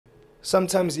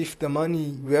sometimes if the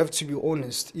money, we have to be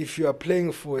honest, if you are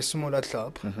playing for a smaller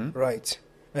club, right,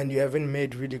 and you haven't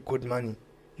made really good money,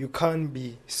 you can't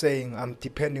be saying I'm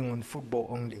depending on football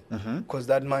only, because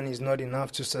that money is not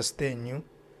enough to sustain you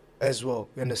as well,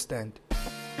 you understand?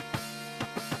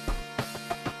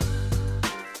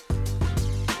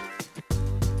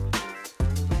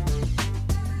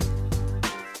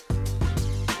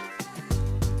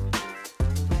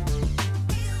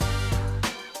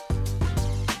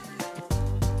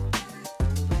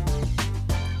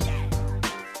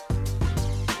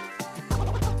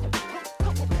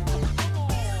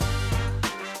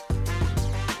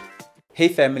 Hey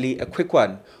family, a quick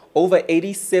one. Over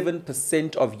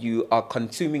 87% of you are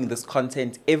consuming this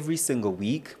content every single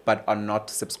week but are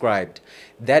not subscribed.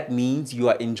 That means you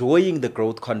are enjoying the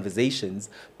growth conversations,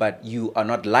 but you are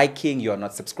not liking, you are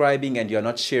not subscribing, and you are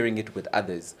not sharing it with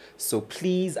others. So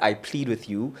please, I plead with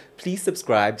you, please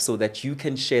subscribe so that you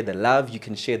can share the love, you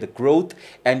can share the growth,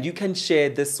 and you can share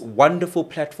this wonderful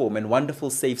platform and wonderful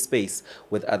safe space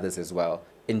with others as well.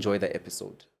 Enjoy the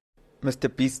episode.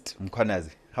 Mr. Beast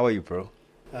Mkhwanazi, how are you, bro?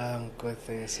 I'm good,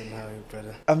 thanks, and how are you,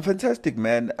 brother? I'm fantastic,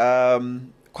 man.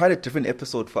 Quite a different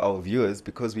episode for our viewers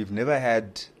because we've never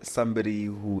had somebody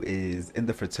who is in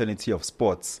the fraternity of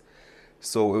sports.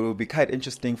 So it will be quite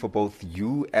interesting for both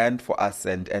you and for us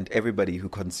and everybody who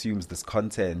consumes this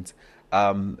content.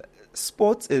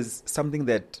 Sports is something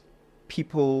that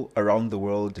people around the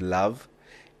world love.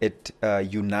 It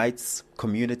unites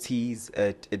communities,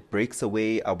 it breaks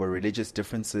away our religious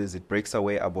differences, it breaks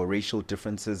away our racial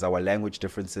differences, our language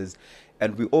differences,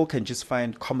 and we all can just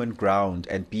find common ground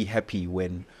and be happy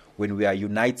when we are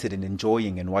united and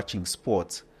enjoying and watching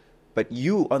sports. But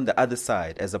you, on the other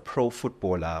side, as a pro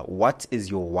footballer, what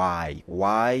is your why?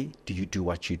 Why do you do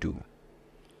what you do?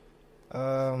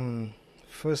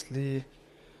 Firstly,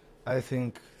 I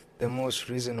think the most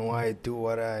reason why I do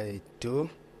what I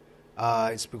do,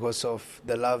 it's because of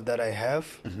the love that I have.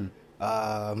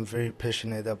 I'm very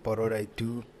passionate about what I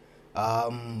do.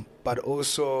 But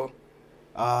also,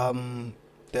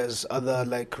 there's other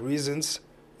like reasons,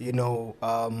 you know,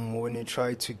 when you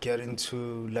try to get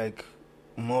into like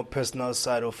more personal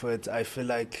side of it, I feel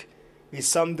like it's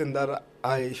something that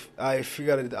I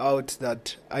figured it out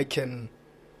that I can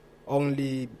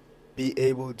only be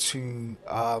able to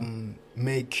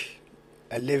make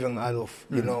a living out of,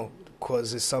 you know,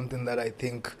 because it's something that I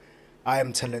think I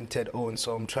am talented on,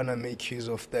 so I'm trying to make use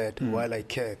of that while I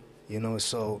can, you know,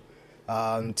 so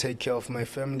take care of my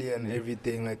family and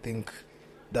everything. I think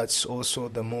that's also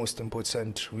the most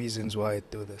important reasons why I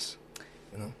do this,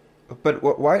 you know. But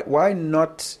why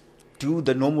not do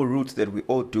the normal routes that we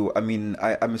all do? I mean,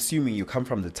 I'm assuming you come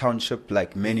from the township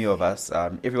like many of us,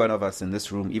 every one of us in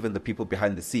this room, even the people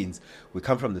behind the scenes. We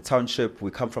come from the township, we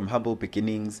come from humble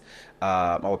beginnings.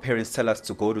 Our parents tell us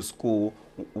to go to school.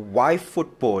 Why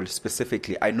football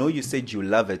specifically? I know you said you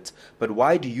love it, but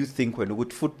why do you think when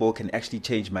football can actually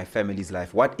change my family's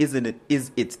life? What is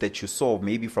it that you saw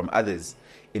maybe from others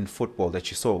in football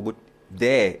that you saw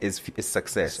there is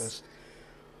success?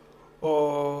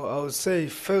 Or I would say,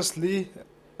 firstly,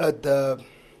 at the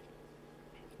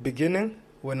beginning,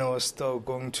 when I was still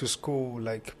going to school,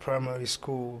 like primary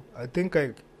school, I think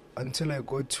until I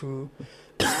go to,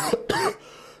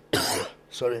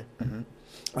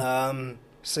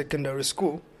 secondary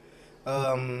school,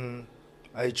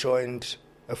 I joined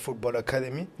a football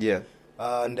academy. Yeah.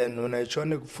 And then when I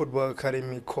joined a football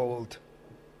academy called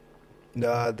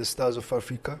the Stars of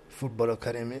Africa Football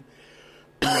Academy,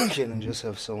 can I just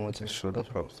have someone to shut up?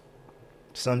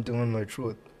 Something on my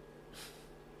throat.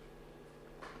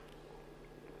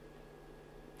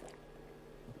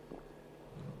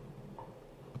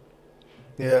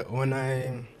 Yeah, when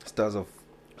I Stars of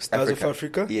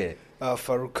Africa, yeah,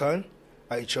 Farouk Khan,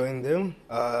 I joined them.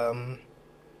 And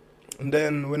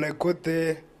then when I got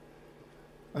there,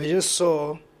 I just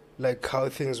saw like how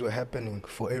things were happening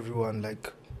for everyone.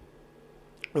 Like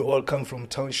we all come from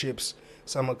townships.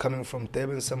 Some are coming from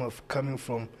Durban, some are coming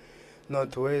from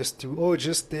Northwest. We all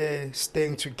just there,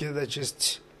 staying together,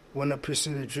 just want to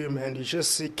pursue the dream. And you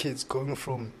just see kids going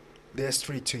from their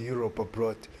street to Europe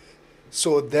abroad.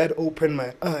 So that opened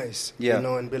my eyes, you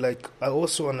know, and be like, I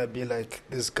also want to be like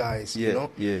these guys, you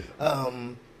know? Yeah.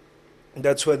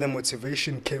 That's where the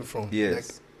motivation came from.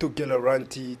 Yes. Like Tugela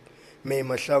Ranti, May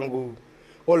Mhlongo,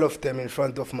 all of them in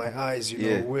front of my eyes, you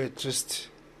know, we're just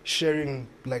sharing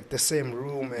like the same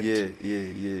room,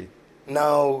 and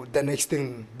now the next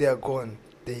thing they are gone.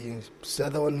 The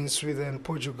other one in Sweden,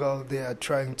 Portugal, they are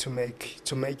trying to make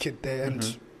it there,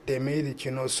 and they made it,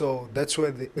 you know. So that's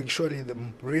where actually the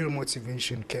real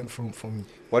motivation came from for me.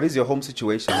 What is your home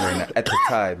situation at the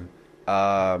time?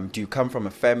 Do you come from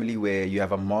a family where you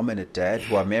have a mom and a dad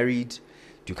who are married?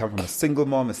 Do you come from a single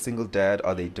mom, a single dad?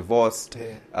 Are they divorced?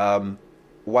 Yeah.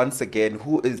 Once again,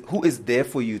 who is there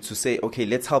for you to say, okay,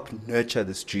 let's help nurture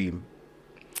this dream?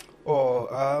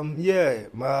 Come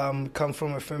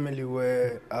from a family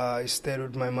where I stayed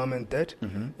with my mom and dad.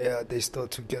 Mm-hmm. Yeah, they're still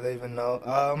together even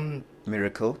now.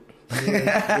 Miracle.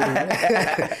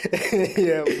 Yeah,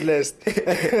 yeah, blessed.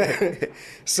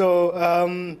 So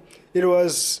it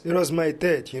was my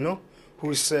dad,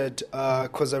 who said,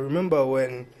 because I remember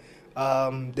when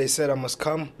they said I must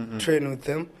come train with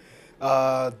them.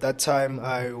 That time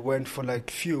I went for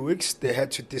like few weeks. They had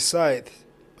to decide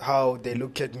how they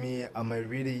look at me. Am I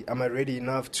ready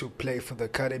enough to play for the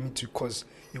academy because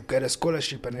you get a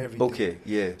scholarship and everything. Okay,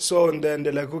 yeah. So and then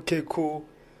they're like, okay, cool.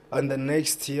 And the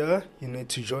next year you need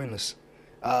to join us.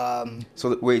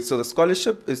 So the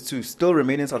scholarship is to still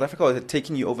remain in South Africa, or is it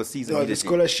taking you overseas immediately? No, the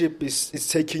scholarship is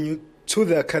taking you to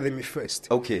the academy first.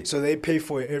 Okay. So they pay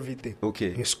for everything.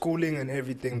 Okay. Your schooling and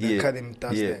everything. The academy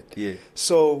does that. Yeah.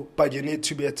 So, but you need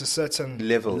to be at a certain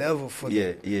level for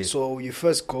that. Yeah. So you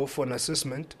first go for an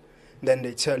assessment, then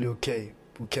they tell you, okay,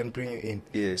 we can bring you in.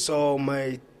 Yeah. So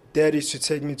my dad used to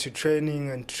take me to training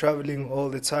and traveling all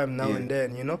the time now and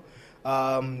then,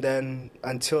 Then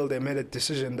until they made a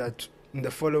decision that in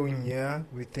the following year,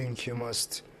 we think you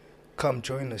must come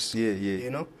join us. Yeah.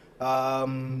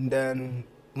 Then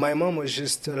my mom was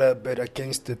just a little bit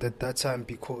against it at that time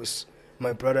because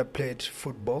my brother played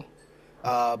football,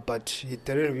 but he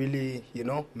didn't really,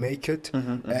 make it.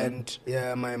 And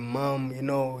my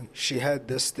mom, she had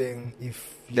this thing: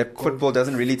 if football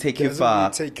doesn't really take you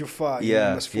far. You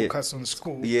must focus on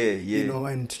school. Yeah.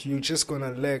 And you're just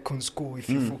gonna lack on school if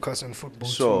you focus on football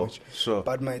too much. Sure.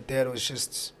 But my dad was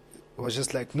just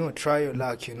like, no, try your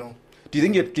luck, Do you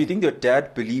think your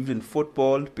dad believed in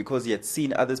football because he had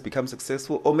seen others become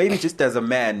successful, or maybe just as a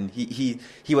man, he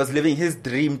was living his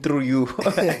dream through you?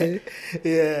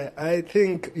 Yeah, I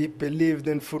think he believed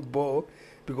in football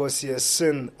because he has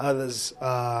seen others,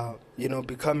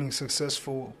 becoming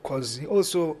successful. Because he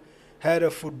also had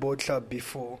a football club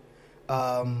before,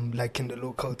 like in the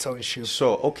local township.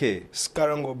 Sure, okay.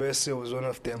 Skarangobese was one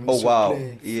of them. Oh, wow.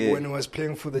 When he was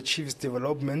playing for the Chiefs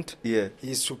development, he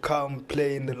used to come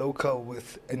play in the local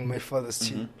in my father's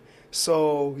team.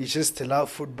 So he just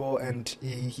loved football, and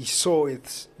he saw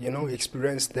it, he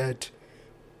experienced that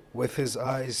with his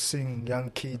eyes, seeing young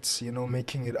kids,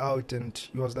 making it out, and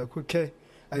he was like, okay,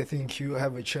 I think you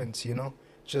have a chance,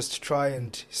 just try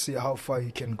and see how far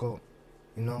you can go.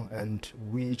 And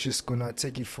we just gonna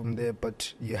take it from there,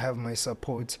 but you have my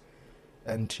support,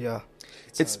 and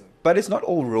but it's not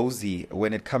all rosy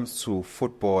when it comes to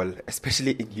football,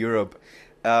 especially in Europe.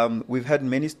 We've had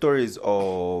many stories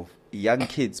of young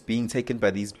kids being taken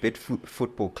by these big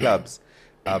football clubs,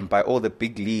 by all the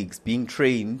big leagues, being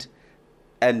trained,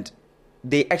 and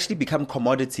they actually become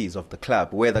commodities of the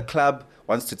club, where the club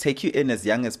wants to take you in as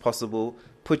young as possible,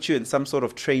 put you in some sort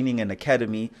of training and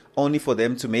academy, only for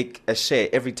them to make a share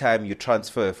every time you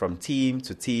transfer from team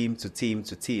to team to team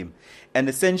to team. And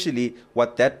essentially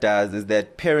what that does is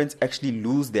that parents actually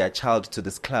lose their child to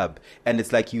this club, and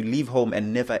it's like you leave home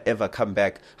and never ever come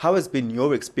back. How has been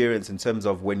your experience in terms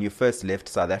of when you first left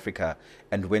South Africa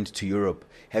and went to Europe?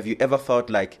 Have you ever felt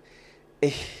like,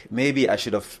 maybe I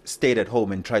should have stayed at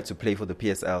home and tried to play for the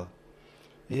PSL?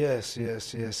 Yes.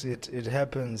 It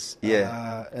happens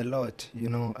a lot,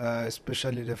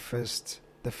 especially the first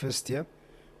year,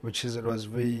 it was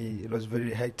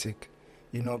very hectic,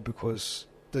 because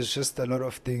there's just a lot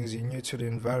of things. You're new to the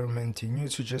environment, you're new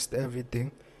to just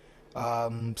everything.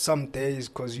 Some days,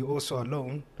 because you're also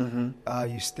alone,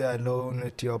 you stay alone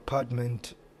at your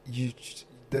apartment.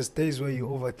 There's days where you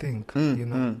overthink,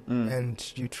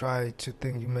 and you try to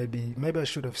think maybe I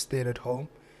should have stayed at home,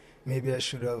 maybe I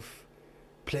should have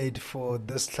played for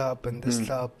this club and this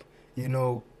club,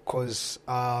 because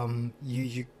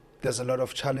there's a lot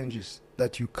of challenges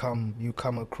that you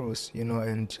come across,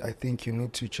 and I think you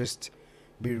need to just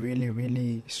be really,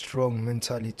 really strong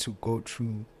mentally to go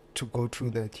through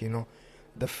that.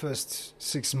 The first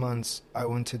 6 months I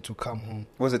wanted to come home.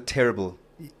 Was it terrible?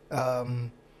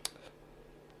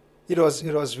 It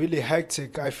was really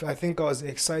hectic. I think I was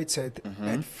excited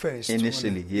at first.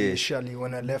 Initially,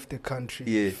 when I left the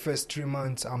country. First 3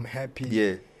 months, I'm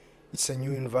happy. It's a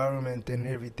new environment and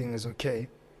everything is okay.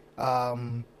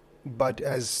 But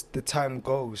as the time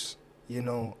goes,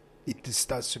 it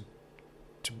starts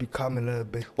to become a little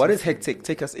bit. What is hectic?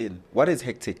 Take us in. What is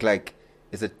hectic? Like,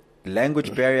 is it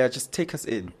language barrier? Just take us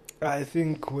in. I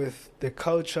think with the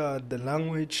culture, the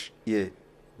language, the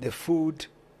food.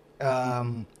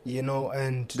 And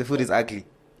the food is ugly.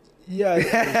 Yeah,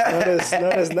 it's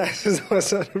not as nice as our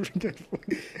South African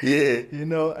food. Yeah. You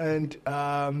know, and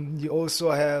you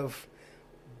also have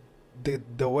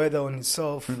the weather on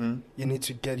itself. Mm-hmm. You need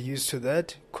to get used to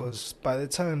that, because by the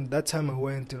time I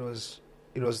went, it was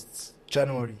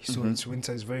January, so Mm-hmm. it's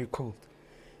winter. It's very cold.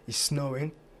 It's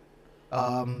snowing.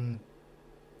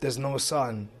 There's no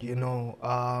sun. You know,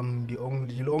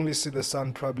 you'll only see the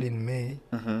sun probably in May.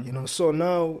 Mm-hmm. You know, so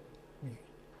now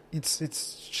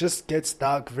it's just gets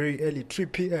dark very early, 3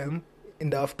 p.m. in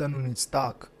the afternoon. It's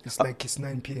dark. It's like it's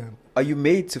 9 p.m. Are you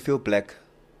made to feel black?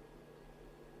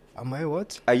 Am I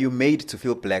what? Are you made to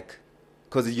feel black?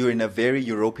 Because you're in a very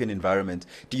European environment.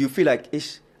 Do you feel like,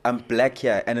 I'm black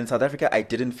here, and in South Africa, I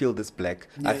didn't feel this black.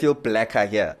 I Yeah. feel blacker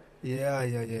here.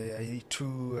 Yeah.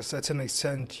 To a certain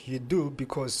extent, you do,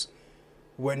 because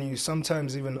when you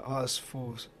sometimes even ask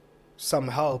for some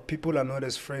help, people are not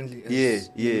as friendly as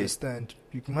you understand.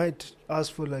 You might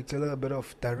ask for like a little bit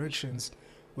of directions.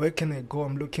 Where can I go?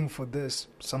 I'm looking for this.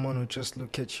 Someone will just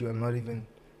look at you and not even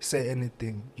say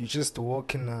anything. You just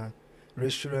walk in a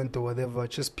restaurant or whatever.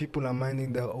 Just people are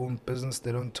minding their own business.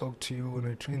 They don't talk to you on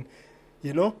a train,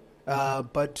 you know.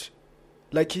 But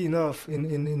lucky enough,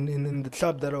 in the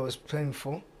club that I was playing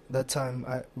for that time,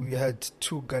 we had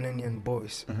 2 Ghanaian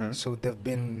boys. Mm-hmm. So they've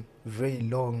been very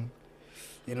long,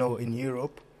 you know, in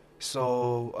Europe.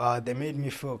 So they made me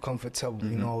feel comfortable.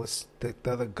 Mm-hmm. You know, the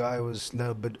other guy was a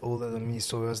little bit older than me,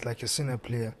 so he was like a senior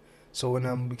player. So when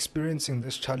I'm experiencing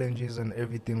these challenges and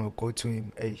everything, I'll go to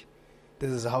him. Hey,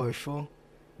 this is how I feel.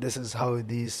 This is how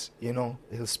it is. You know,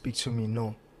 he'll speak to me.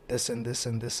 No, this and this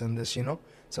and this and this. You know,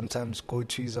 sometimes go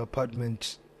to his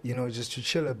apartment. You know, just to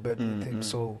chill a bit with him,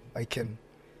 so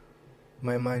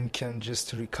my mind can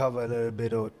just recover a little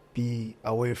bit or be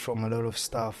away from a lot of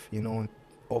stuff. You know,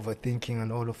 overthinking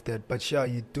and all of that. But yeah,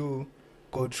 you do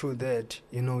go through that.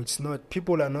 You know, it's not,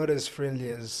 people are not as friendly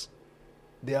as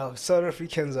they are. South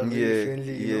Africans are really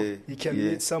friendly. You know, you can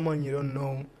meet someone you don't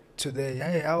know today.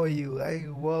 Hey, how are you? Hey,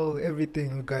 well,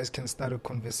 everything. You guys can start a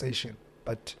conversation,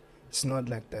 but it's not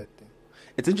like that.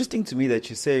 It's interesting to me that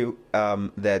you say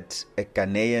that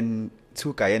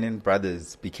two Ghanaian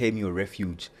brothers became your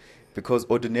refuge. Because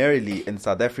ordinarily in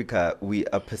South Africa, we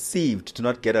are perceived to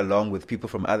not get along with people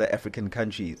from other African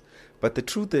countries. But the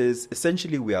truth is,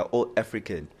 essentially, we are all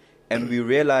African. And we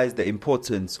realize the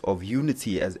importance of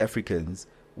unity as Africans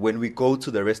when we go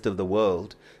to the rest of the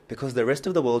world, because the rest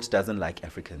of the world doesn't like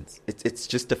Africans. It's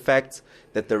just a fact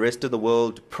that the rest of the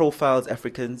world profiles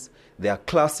Africans. They are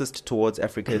classist towards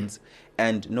Africans.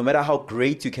 And no matter how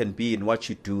great you can be in what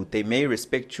you do, they may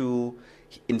respect you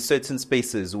in certain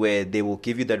spaces where they will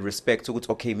give you that respect. So it's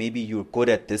okay, maybe you're good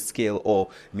at this skill, or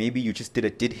maybe you just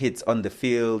did hits on the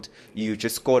field, you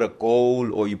just scored a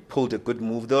goal, or you pulled a good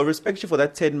move. They'll respect you for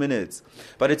that 10 minutes.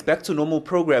 But it's back to normal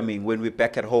programming when we're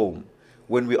back at home,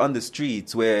 when we're on the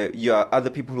streets, where you are other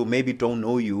people who maybe don't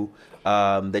know you,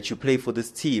 that you play for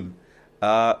this team.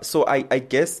 So I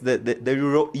guess that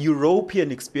the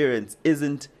European experience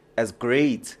isn't as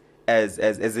great as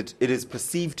it is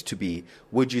perceived to be.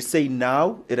 Would you say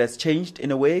now it has changed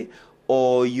in a way,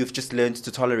 or you've just learned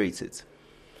to tolerate it?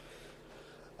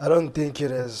 I don't think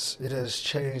it has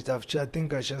changed. I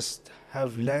think I just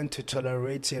have learned to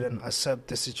tolerate it and accept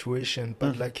the situation.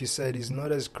 But like you said, it's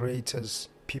not as great as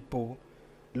people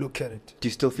look at it. Do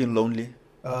you still feel lonely?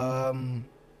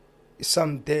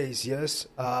 Some days, yes.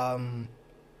 But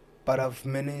I've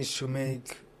managed to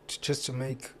make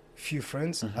few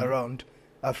friends around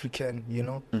African, you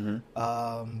know.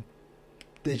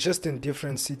 They're just in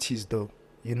different cities though,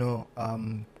 you know,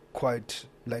 quite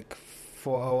like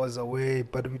 4 hours away,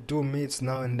 but we do meets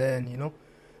now and then, you know,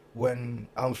 when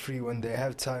I'm free, when they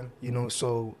have time, you know.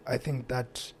 So I think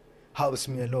that helps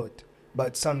me a lot.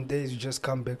 But some days you just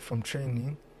come back from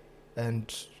training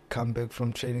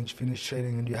finish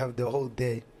training, and you have the whole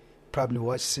day, probably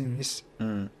watch series.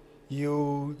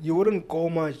 You wouldn't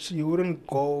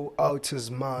go out as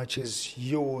much as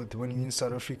you would when you're in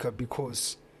South Africa,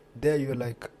 because there you're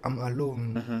like, I'm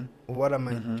alone. What am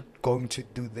I going to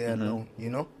do there alone, you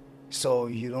know? So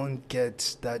you don't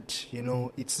get that, you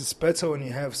know. It's better when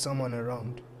you have someone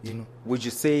around, you know. Would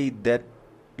you say that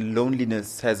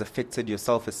loneliness has affected your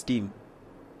self-esteem?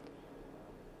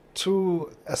 To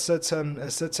a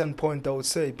certain point, I would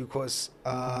say, because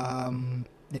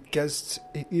it gets,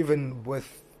 even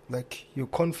with like your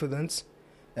confidence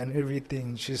and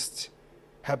everything just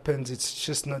happens, it's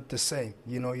just not the same,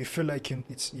 you know. You feel like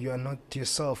you are not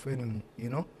yourself anymore, you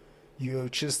know. You're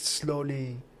just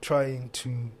slowly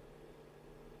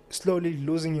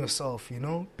losing yourself, you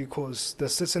know, because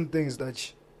there's certain things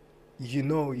that you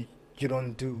know you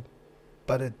don't do,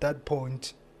 but at that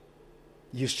point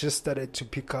you just started to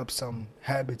pick up some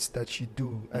habits that you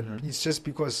do. And it's just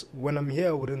because when I'm here,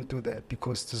 I wouldn't do that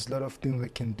because there's a lot of things I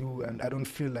can do and I don't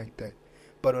feel like that.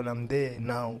 But when I'm there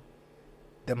now,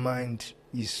 the mind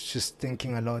is just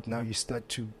thinking a lot. Now you start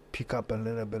to pick up a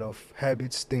little bit of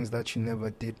habits, things that you never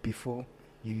did before.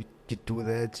 You do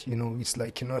that, it's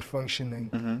like you're not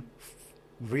functioning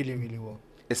really, really well.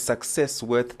 Is success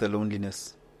worth the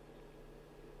loneliness?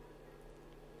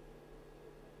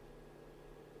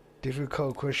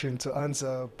 Difficult question to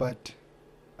answer, but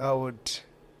I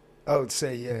would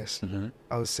say yes.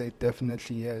 I would say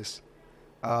definitely yes.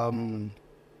 I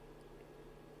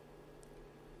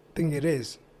think it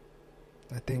is.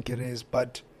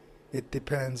 But it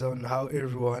depends on how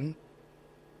everyone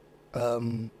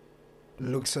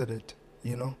looks at it,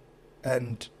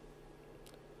 and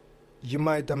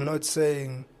I'm not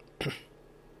saying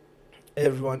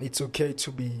everyone, it's okay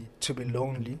to be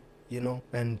lonely,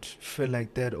 and feel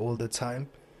like that all the time.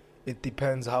 It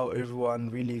depends how everyone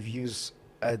really views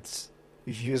it,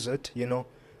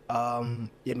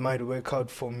 it might work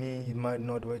out for me, it might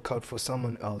not work out for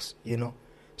someone else,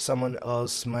 Someone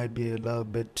else might be a little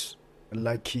bit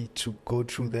lucky to go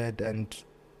through that, and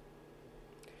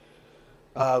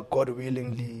God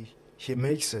willingly, he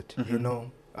makes it,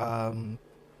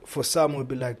 For some, will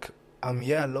be like, I'm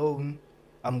here alone,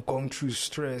 I'm going through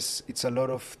stress, it's a lot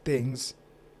of things,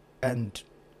 and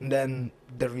then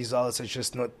the results are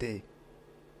just not there.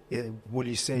 Will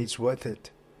you say it's worth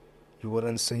it? You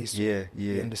wouldn't say so. Yeah.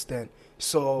 You understand?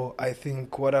 So I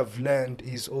think what I've learned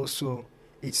is also,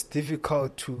 it's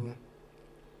difficult to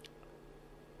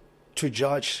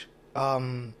judge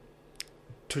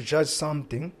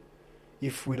something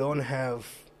if we don't have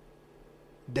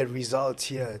the results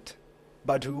yet.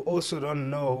 But we also don't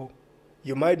know.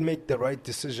 You might make the right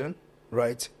decision,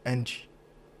 right? And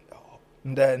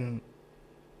then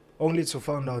only to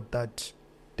find out that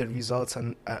the results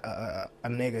are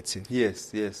negative.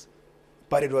 Yes.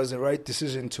 But it was the right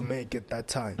decision to make at that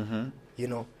time,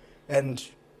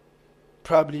 And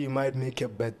probably you might make a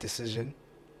bad decision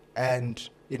and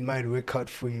it might work out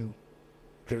for you.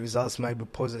 The results might be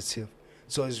positive.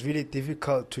 So it's really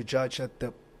difficult to judge at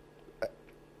the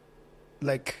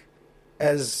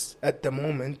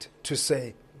moment to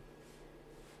say,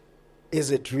 is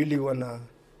it really gonna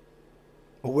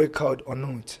work out or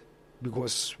not?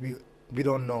 Because we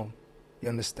don't know. You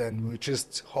understand? We're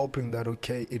just hoping that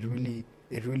it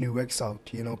really works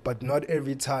out, But not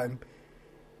every time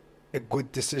a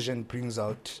good decision brings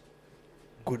out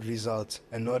good results,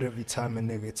 and not every time a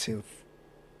negative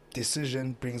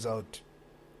decision brings out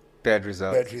bad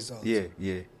results.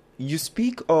 Yeah. You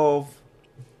speak of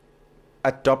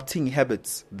adopting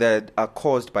habits that are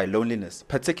caused by loneliness,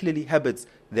 particularly habits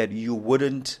that you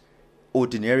wouldn't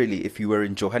ordinarily, if you were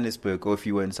in Johannesburg or if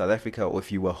you were in South Africa or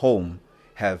if you were home,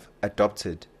 have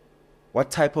adopted.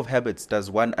 What type of habits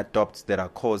does one adopt that are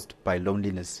caused by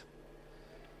loneliness?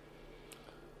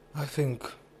 I think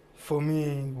for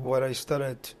me, what I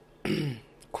started,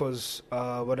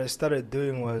 what I started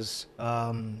doing was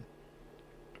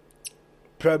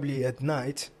probably at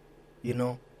night,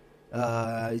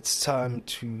 it's time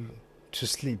to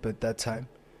sleep at that time,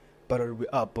 but I'll be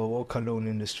up or walk alone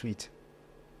in the street.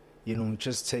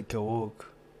 Just take a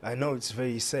walk. I know it's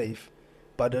very safe,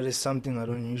 but that is something I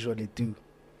don't usually do,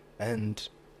 and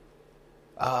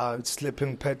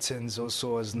sleeping patterns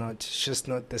also is just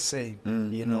not the same.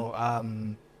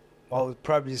 I'll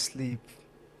probably sleep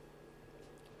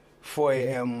 4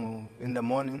 a.m. in the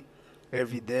morning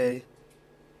every day.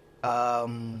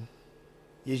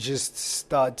 You just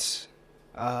start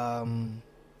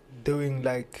doing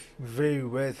like very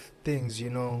weird things,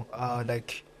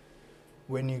 like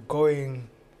when you're going,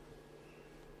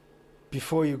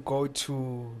 before you go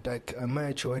to like a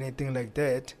match or anything like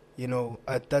that,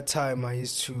 at that time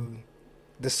there's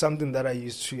something that I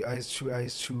used to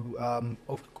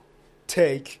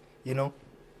take,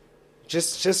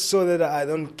 just so that I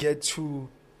don't get too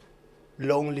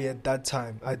lonely at that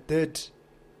time. I did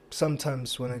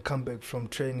sometimes when I come back from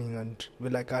training, and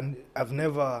I've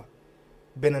never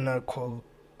been an alcohol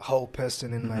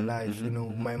person in my life.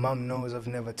 My mom knows I've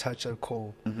never touched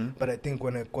alcohol, but I think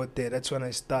when I got there, that's when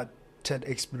I started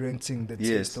experiencing the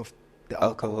taste of the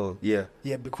alcohol. Yeah,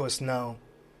 because now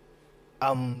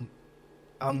I'm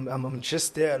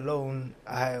just there alone.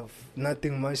 I have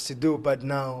nothing much to do, but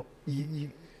now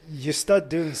you start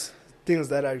doing things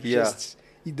that are just,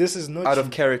 this is not out you. of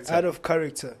character. Out of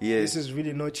character. Yeah. This is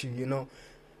really not you.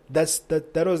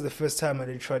 That was the first time I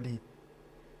literally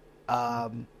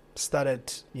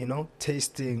started,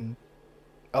 tasting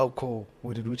alcohol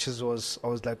with it, I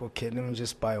was like, okay, let me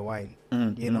just buy wine,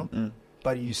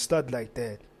 But you start like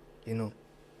that,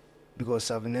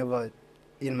 because I've never,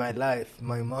 in my life,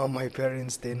 my mom, my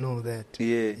parents, they know that.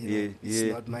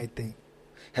 It's not my thing.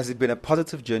 Has it been a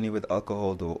positive journey with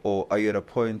alcohol though, or are you at a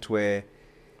point where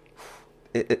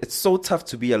it's so tough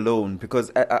to be alone?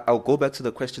 Because I'll go back to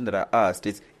the question that I asked.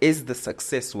 Is the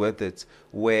success worth it?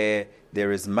 Where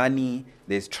there is money,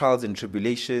 there's trials and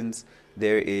tribulations,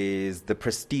 there is the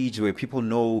prestige where people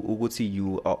know Uguti,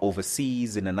 you are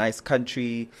overseas in a nice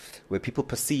country, where people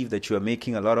perceive that you are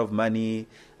making a lot of money.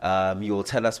 You will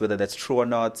tell us whether that's true or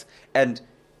not. And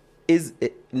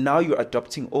now you're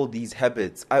adopting all these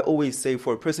habits. I always say,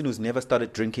 for a person who's never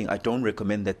started drinking, I don't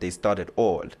recommend that they start at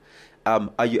all.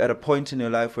 Are you at a point in your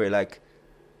life where you're like,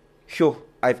 sure,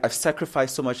 I've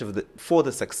sacrificed so much for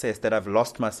the success that I've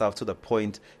lost myself to the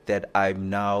point that I'm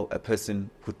now a person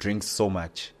who drinks so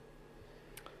much?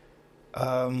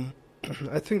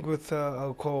 I think with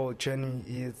alcohol journey,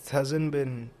 it hasn't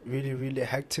been really, really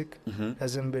hectic.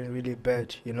 Hasn't been really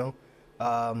bad, you know.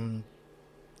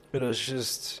 It was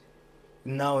just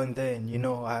now and then, you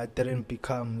know. I didn't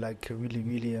become like really,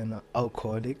 really an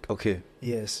alcoholic. Okay.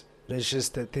 Yes, it's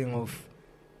just a thing of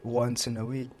once in a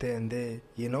week, there and there,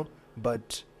 you know.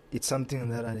 But it's something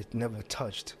that I never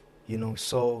touched, you know.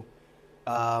 So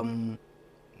now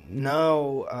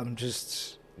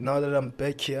that I'm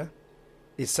back here,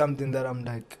 it's something that I'm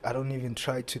like, I don't even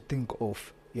try to think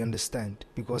of, you understand?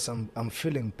 Because I'm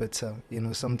feeling better, you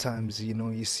know. Sometimes, you know,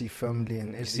 you see family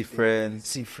and You see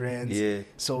friends. Yeah.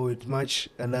 So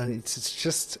it's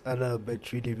just a little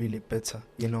bit really, really better,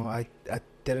 you know. I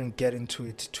didn't get into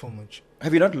it too much.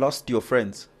 Have you not lost your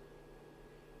friends?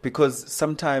 Because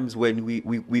sometimes when we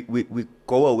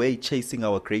go away chasing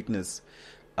our greatness,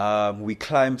 we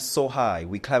climb so high,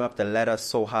 we climb up the ladder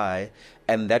so high,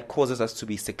 and that causes us to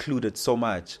be secluded so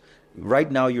much. Right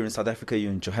now you're in South Africa,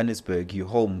 you're in Johannesburg, you're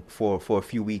home for a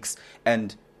few weeks,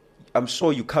 and I'm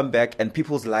sure you come back and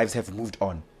people's lives have moved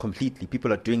on completely.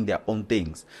 People are doing their own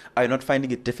things. Are you not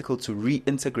finding it difficult to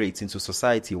reintegrate into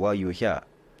society while you're here?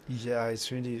 Yeah,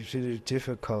 it's really, really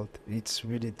difficult. It's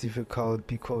really difficult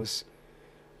because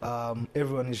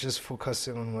everyone is just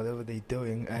focusing on whatever they're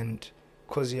doing, and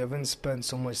because you haven't spent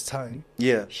so much time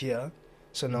here,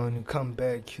 so now when you come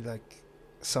back, you like,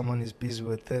 someone is busy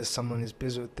with this, someone is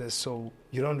busy with this, so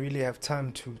you don't really have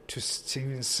time to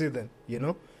even see them, you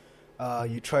know.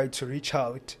 You try to reach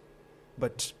out,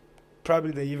 but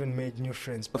probably they even made new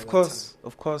friends by Of that course.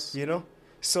 time, you know.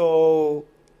 So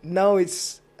now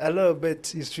it's a little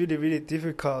bit, it's really, really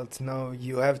difficult. Now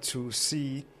you have to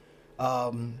see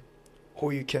who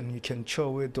you can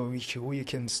chill with, or who you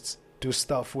can do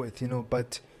stuff with, you know.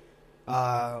 But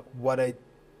what I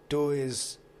do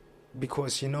is,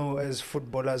 because, you know, as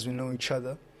footballers we know each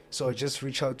other, so I just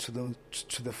reach out to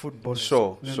the footballers.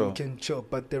 Sure. We can chill.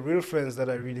 But the real friends that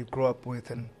I really grew up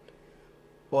with and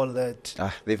all that,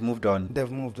 they've moved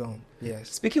on. Yes.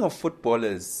 Speaking of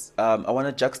footballers, I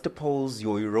want to juxtapose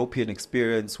your European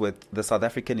experience with the South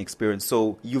African experience.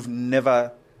 So you've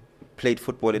never played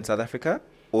football in South Africa?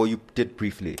 Or you did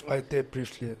briefly? I did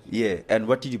briefly. Yeah, and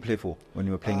what did you play for when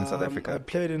you were playing in South Africa? I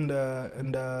played in the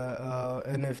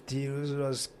NFD. It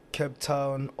was Cape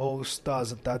Town All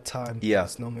Stars at that time. Yeah.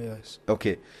 It's no more years.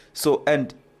 Okay. So,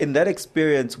 and in that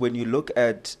experience, when you look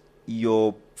at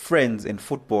your friends in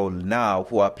football now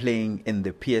who are playing in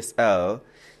the PSL,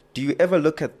 do you ever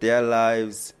look at their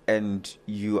lives and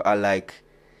you are like,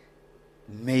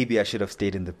 maybe I should have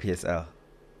stayed in the PSL?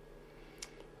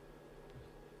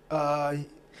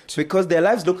 Because their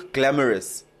lives look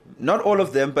glamorous. Not all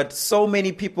of them, but so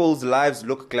many people's lives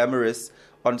look glamorous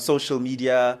on social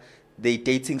media. They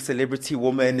dating celebrity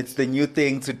women. It's the new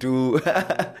thing to do.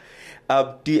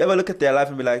 Do you ever look at their life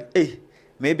and be like, hey,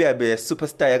 maybe I'd be a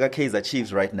superstar Yaga Kaizer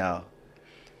Chiefs right now?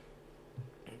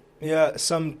 Yeah,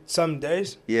 some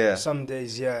days. Yeah. Some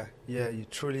days, yeah. You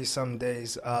truly some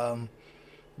days.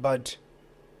 But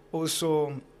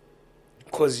also,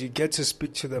 because you get to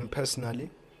speak to them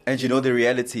personally. And you know the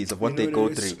realities of what they go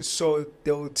through. So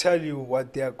they will tell you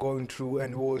what they are going through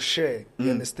and will share, you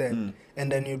understand?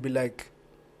 And then you'll be like,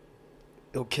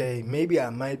 okay, maybe I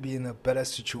might be in a better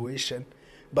situation.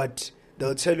 But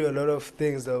they'll tell you a lot of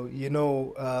things, though. You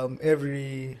know,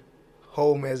 every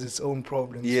home has its own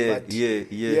problems.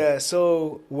 Yeah,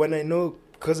 so when I know,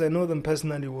 because I know them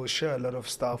personally, we'll share a lot of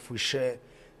stuff. We share.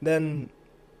 Then,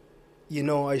 you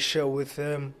know, I share with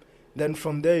them. Then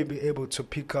from there, you'll be able to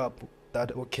pick up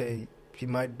that, okay, they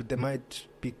might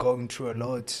be going through a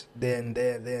lot there and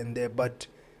there, but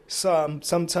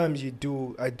sometimes I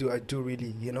do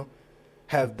really, you know,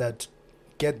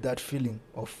 get that feeling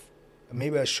of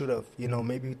maybe I should have, you know,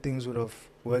 maybe things would have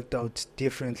worked out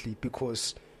differently,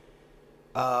 because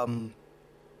in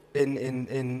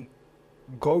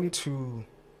going to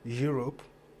Europe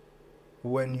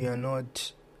when you are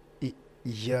not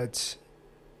yet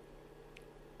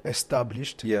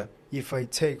established. Yeah. If I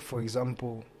take, for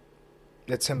example,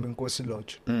 let's say Nkosi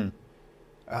Lodge,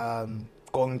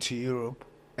 going to Europe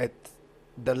at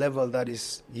the level that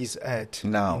he's at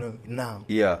Now. now,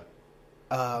 Yeah.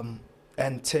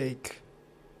 and take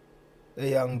a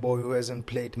young boy who hasn't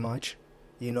played much,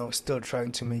 still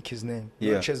trying to make his name.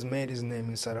 Yeah. Loach has made his name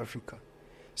in South Africa.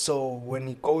 So when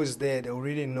he goes there, they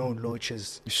already know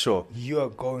Loaches. Sure. You are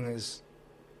going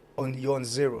you're on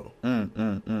zero.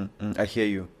 I hear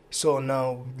you. So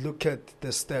now look at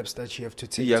the steps that you have to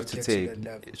take. You have to to get take. to that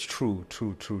level. It's true.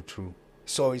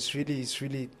 So it's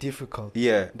really difficult.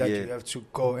 Yeah. That yeah. you have to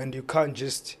go, and you can't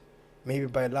just, maybe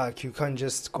by luck, you can't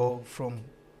just go from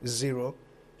zero.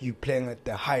 You playing at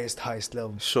the highest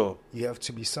level. Sure. You have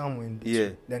to be somewhere in between. Yeah.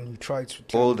 Then you try to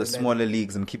all the smaller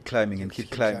leagues and keep climbing and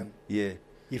keep climbing. Yeah.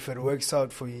 If it works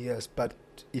out for you, yes, but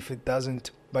if it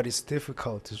doesn't, but it's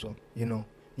difficult as well.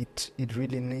 It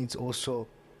really needs also.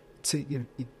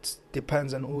 It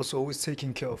depends on also who's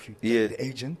taking care of you. Yeah. The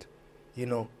agent,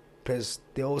 because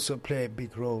they also play a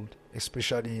big role,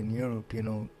 especially in Europe.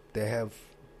 They have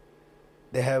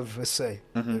a say.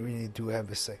 Mm-hmm. They really do have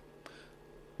a say.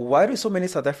 Why do so many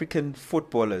South African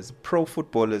footballers, pro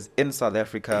footballers in South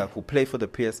Africa who play for the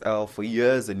PSL for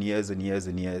years and years and years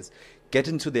and years, get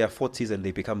into their 40s and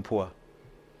they become poor?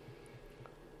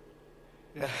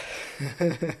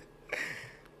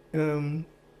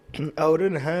 I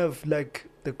wouldn't have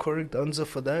the correct answer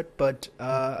for that, but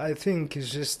I think it's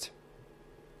just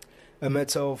a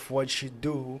matter of what you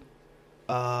do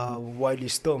while you're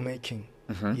still making,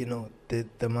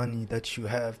 the money that you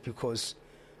have, because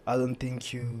I don't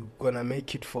think you're gonna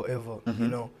make it forever.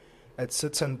 At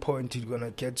certain point you're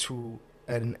gonna get to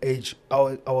an age.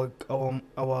 Our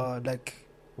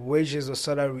wages or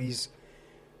salaries,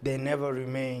 they never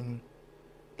remain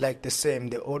the same.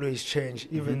 They always change.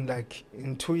 Even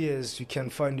in 2 years you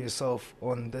can find yourself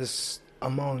on this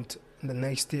amount, and the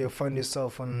next year find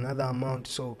yourself on another amount.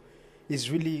 So it's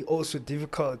really also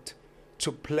difficult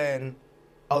to plan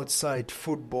outside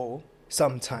football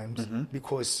sometimes,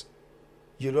 because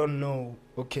you don't know,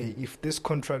 okay, if this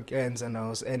contract ends and I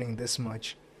was earning this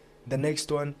much, the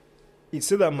next one,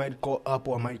 it's either might go up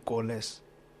or might go less.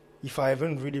 If I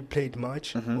haven't really played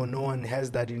much or no one has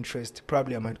that interest,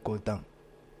 probably I might go down.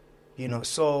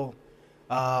 So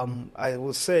I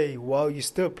will say, while you're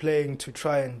still playing, to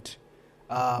try and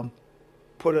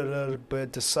put a little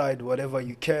bit aside whatever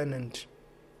you can, and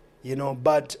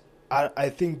but I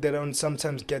think they don't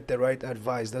sometimes get the right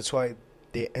advice. That's why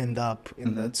they end up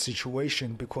in that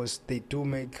situation, because they do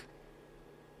make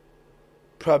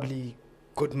probably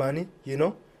good money,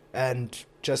 and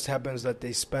just happens that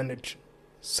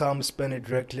some spend it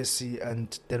recklessly,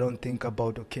 and they don't think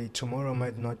about, okay, tomorrow I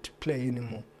might not play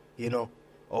anymore,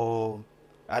 or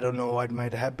I don't know what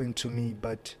might happen to me.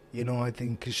 But I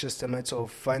think it's just a matter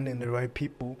of finding the right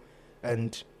people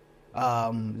and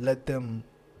let them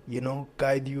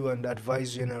guide you and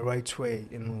advise you in the right way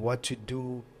in what to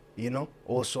do,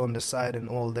 also on the side and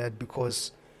all that,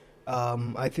 because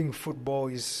I think football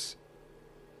is,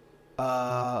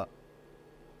 when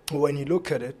you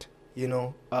look at it,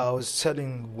 I was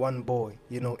telling one boy,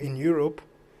 in Europe,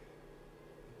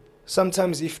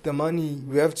 sometimes if the money,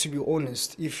 we have to be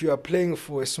honest, if you are playing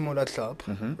for a smaller club,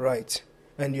 right,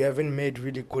 and you haven't made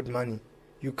really good money,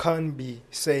 you can't be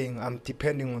saying I'm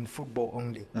depending on football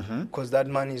only, because that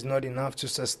money is not enough to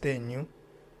sustain you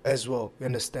as well, you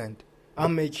understand?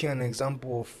 I'm making an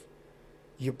example of,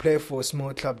 you play for a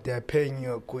small club, they are paying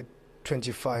you a good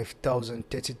 25,000,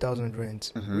 30,000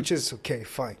 rand, which is okay,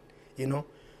 fine,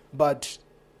 but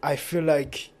I feel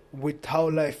like with how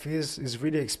life is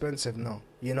really expensive now,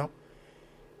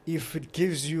 if it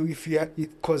gives you,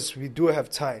 because we do have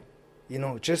time,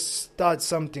 just start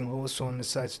something also on the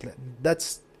side.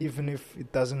 That's even if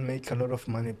it doesn't make a lot of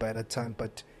money by that time,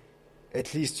 but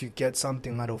at least you get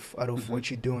something out of what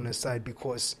you do on the side,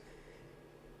 because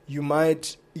you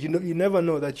might, you never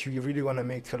know that you really want to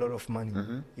make a lot of money.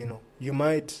 You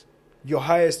might, your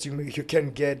highest you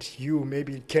can get,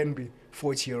 maybe it can be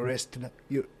 40 or rest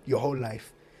your whole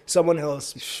life. Someone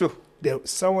else, sure,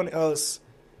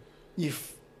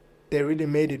 if they really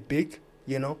made it big,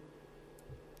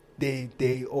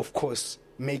 they of course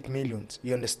make millions,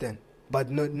 you understand, but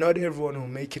not everyone will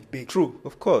make it big. True,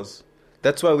 of course.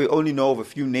 That's why we only know of a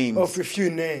few names.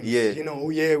 Yeah.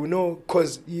 We know,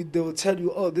 because they will tell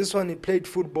you, oh, this one, he played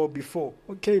football before.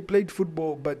 Okay, he played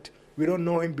football, but we don't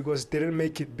know him because they didn't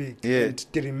make it big. Yeah. And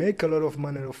did he make a lot of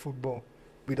money of football?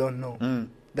 We don't know.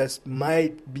 That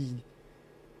might be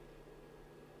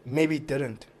maybe he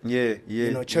didn't. Yeah.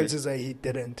 You know, chances are he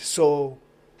didn't. So,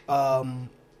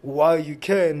 while you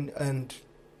can, and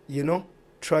you know,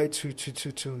 try to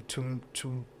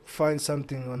find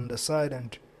something on the side,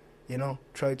 and you know,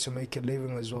 try to make a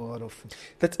living as well out of it.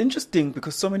 That's interesting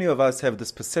because so many of us have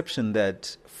this perception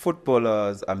that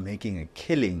footballers are making a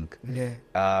killing.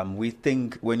 Yeah. We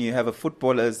think when you have a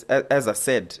footballers, as I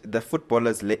said, the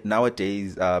footballers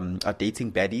nowadays are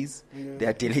dating baddies. Yeah. They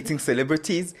are dating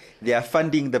celebrities. They are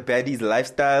funding the baddies'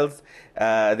 lifestyles.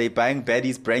 They're buying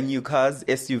baddies brand new cars,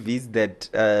 SUVs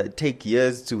that take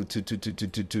years to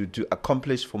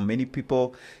accomplish for many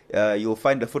people. You'll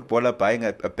find a footballer buying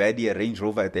a baddie a Range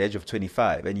Rover at the age of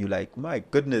 25, and you're like, my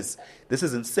goodness, this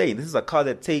is insane. This is a car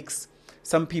that takes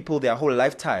some people their whole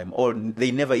lifetime, or they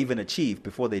never even achieve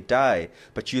before they die.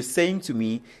 But you're saying to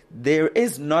me there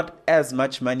is not as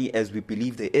much money as we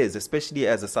believe there is, especially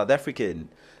as a South African.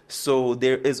 So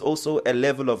there is also a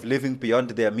level of living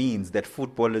beyond their means that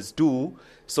footballers do,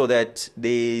 so that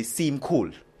they seem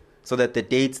cool, so that they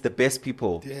date the best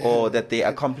people, or that they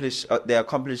accomplish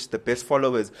the best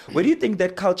followers. Where do you think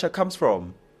that culture comes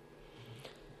from?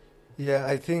 Yeah,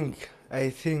 I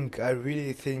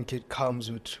really think it comes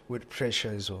with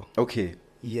pressure as well. Okay.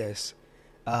 Yes.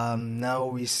 Now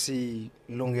we see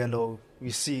Lungelo, we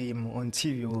see him on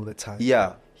TV all the time.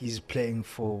 Yeah. He's playing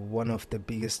for one of the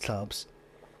biggest clubs.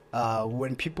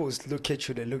 When people look at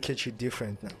you, they look at you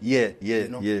different now. Yeah. You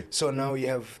know? So now you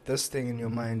have this thing in your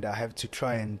mind, I have to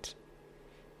try and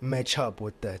match up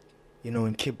with that, you know,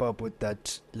 and keep up with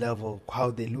that level,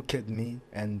 how they look at me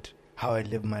and how I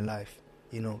live my life,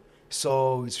 you know.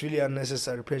 So it's really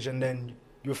unnecessary pressure, and then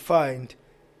you find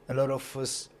a lot of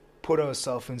us put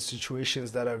ourselves in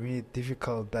situations that are really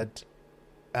difficult, that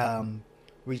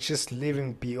we're just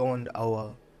living beyond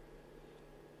our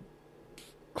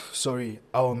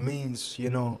means, you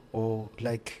know, or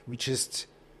like we're just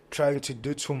trying to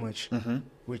do too much,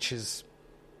 which is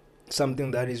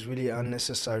something that is really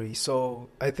unnecessary. So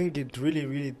I think it really,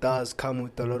 really does come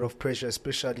with a lot of pressure,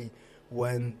 especially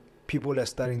when people are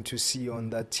starting to see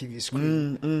on that TV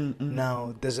screen.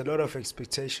 Now, there's a lot of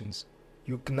expectations.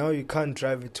 You can't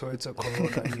drive a Toyota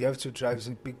Corolla. You have to drive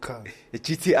a big car. A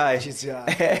GTI.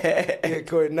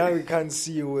 Yeah, now you can't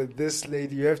see you with this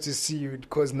lady. You have to see you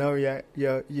because now you're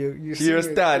a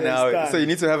star now. So you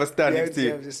need to have a star next to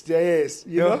you. Yes,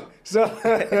 you know. So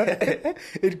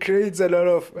it creates a lot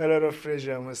of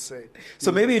pressure, I must say.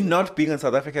 So maybe not being in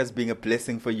South Africa is being a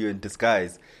blessing for you in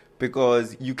disguise,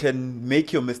 because you can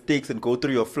make your mistakes and go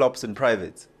through your flops in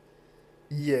private.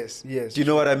 Yes. Do you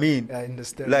know what I mean? I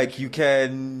understand. Like you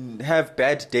can have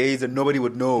bad days and nobody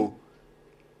would know.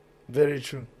 Very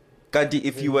true. Gandhi,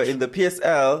 if you were in the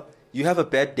PSL, you have a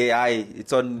bad day.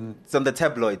 It's on the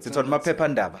tabloids. It's on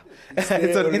Mapepandaba. It's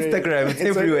on Instagram. It's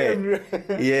everywhere.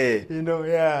 Yeah. You know,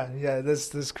 yeah.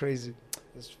 That's crazy.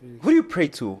 That's really Who do you pray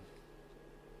to?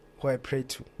 Who I pray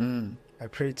to? I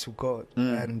pray to God,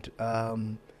 and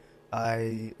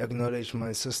I acknowledge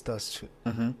my sisters too.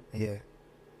 Yeah.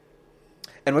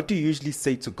 And what do you usually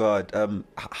say to God?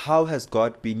 How has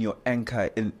God been your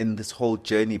anchor in this whole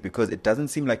journey? Because it doesn't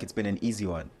seem like it's been an easy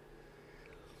one.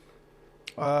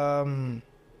 I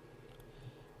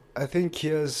think he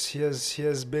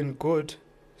has been good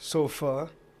so far,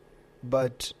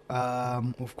 but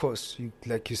of course,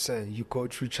 like you say, you go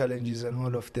through challenges and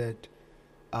all of that.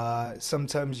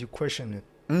 Sometimes you question it.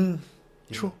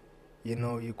 True. You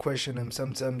know, you question him.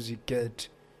 Sometimes you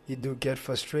do get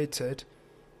frustrated.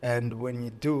 And when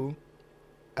you do,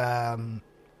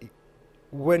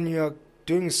 when you're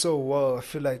doing so well, I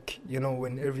feel like, you know,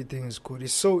 when everything is good,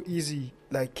 it's so easy,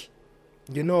 like,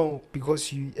 you know,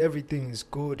 because everything is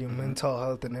good, your mental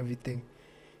health and everything,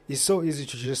 it's so easy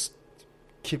to just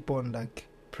keep on, like,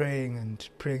 praying.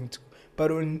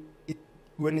 But when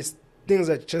it's things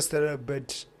are just a little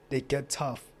bit, they get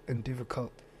tough and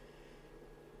difficult,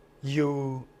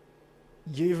 you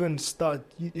even start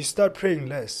praying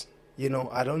less. You know,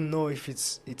 I don't know if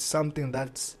it's something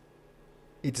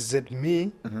is it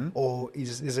me, or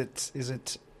is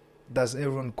it does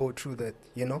everyone go through that,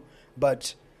 you know?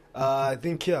 But I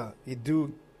think you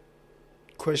do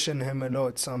question him a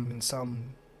lot in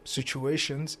some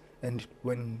situations, and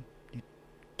when you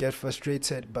get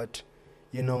frustrated, but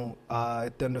you know,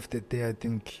 at the end of the day, I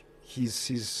think he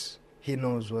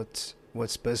knows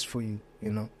what's best for you,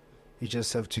 you know? You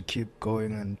just have to keep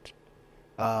going,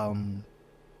 and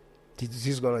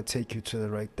he's gonna take you to the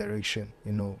right direction,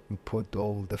 you know. We put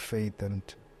all the faith and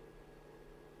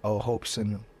our hopes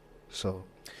in him. So,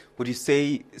 would you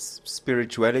say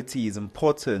spirituality is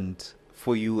important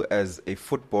for you as a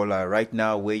footballer right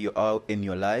now, where you are in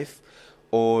your life,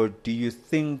 or do you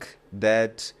think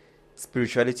that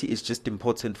spirituality is just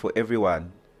important for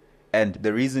everyone, and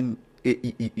the reason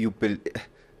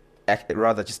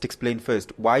rather just explain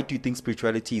first, why do you think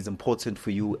spirituality is important for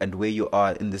you and where you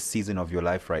are in this season of your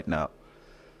life right now?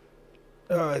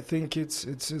 I think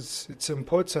it's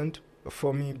important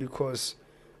for me because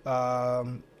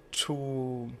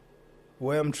to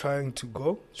where I'm trying to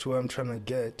go, to where I'm trying to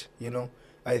get,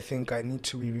 I think I need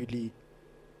to be really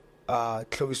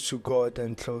close to God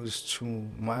and close to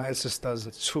my ancestors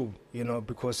too,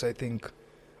 because I think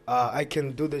I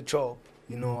can do the job,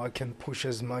 I can push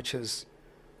as much as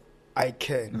I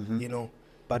can,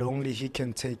 but only He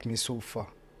can take me so far.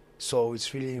 So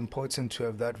it's really important to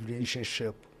have that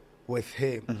relationship with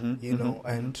Him,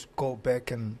 and go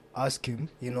back and ask Him,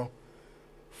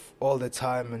 all the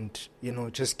time,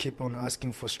 and, just keep on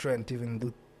asking for strength, even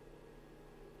though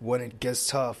when it gets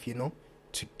tough,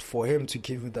 for Him to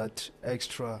give you that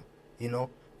extra,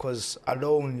 because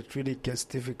alone it really gets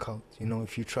difficult,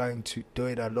 if you're trying to do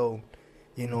it alone,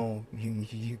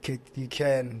 you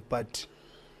can, but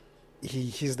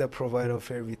He's the provider of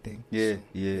everything. Yeah.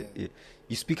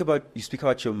 You speak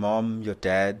about your mom, your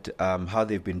dad, how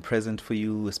they've been present for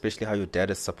you, especially how your dad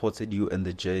has supported you in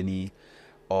the journey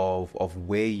of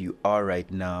where you are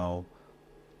right now.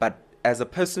 But as a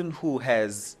person who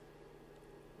has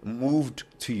moved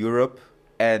to Europe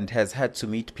and has had to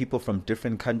meet people from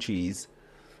different countries,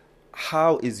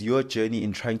 how is your journey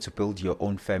in trying to build your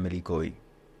own family going?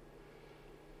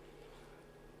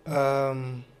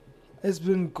 It's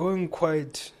been going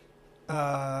quite.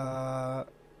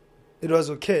 It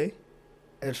was okay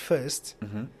at first,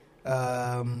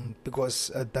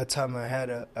 because at that time I had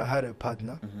a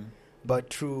partner,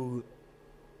 but through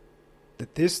the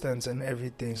distance and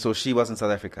everything. So she was in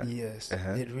South Africa. Yes,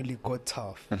 it really got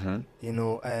tough, and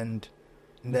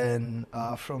then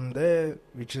from there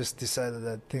we just decided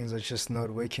that things are just not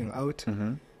working out,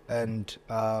 and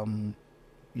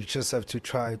you just have to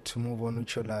try to move on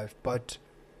with your life. But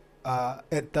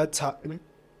at that time,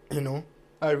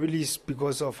 I really,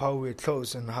 because of how we're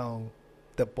close and how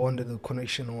the bond and the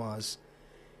connection was,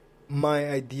 my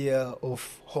idea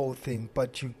of whole thing.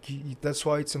 But that's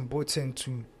why it's important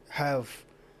to have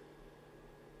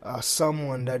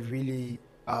someone that really,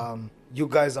 you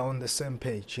guys are on the same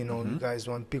page, you guys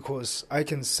want, because I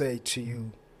can say to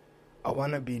you, I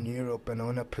want to be in Europe and I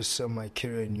want to pursue my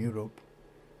career in Europe,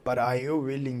 but are you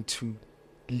willing to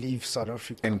leave South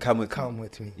Africa and come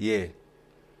with me? Yeah.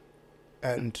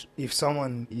 And if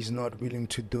someone is not willing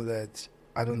to do that,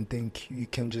 I don't think you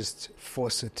can just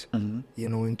force it,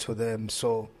 into them.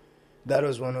 So that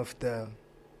was one of the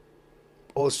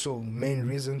also main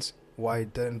reasons why I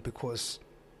didn't, because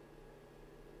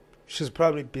she's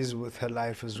probably busy with her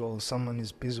life as well. Someone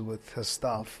is busy with her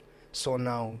stuff. So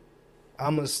now I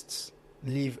must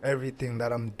leave everything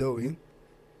that I'm doing,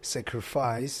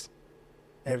 sacrifice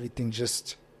everything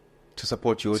just to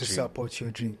support your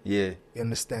dream. Yeah. You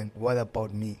understand? What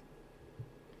about me?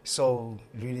 So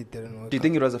really didn't work. Do you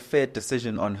think it was a fair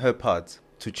decision on her part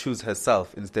to choose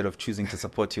herself instead of choosing to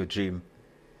support your dream?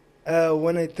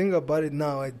 When I think about it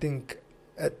now, I think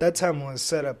at that time I was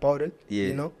sad about it.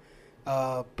 Yeah.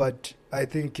 But I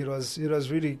think it was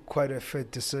really quite a fair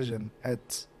decision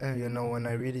at when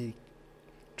I really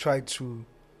tried to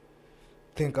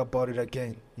think about it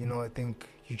again. I think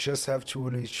you just have to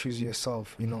always choose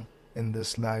yourself, in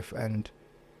this life, and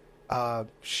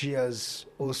she has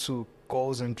also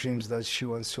goals and dreams that she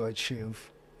wants to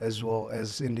achieve as well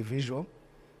as individual.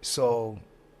 So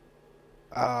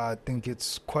I think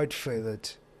it's quite fair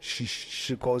that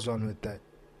she goes on with that.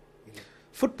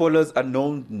 Footballers are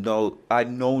known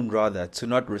to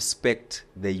not respect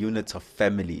the unit of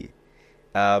family,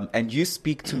 and you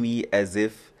speak to me as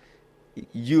if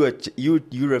you're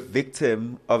a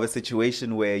victim of a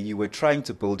situation where you were trying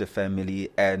to build a family,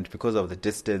 and because of the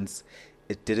distance,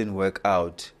 it didn't work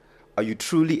out. Are you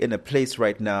truly in a place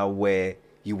right now where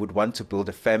you would want to build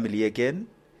a family again,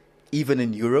 even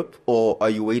in Europe, or are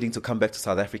you waiting to come back to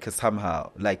South Africa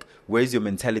somehow? Like, where's your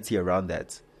mentality around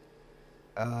that?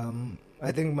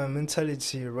 I think my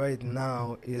mentality right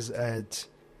now is that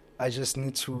I just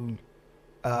need to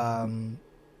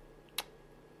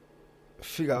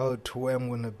figure out where I'm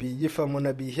going to be. If I'm going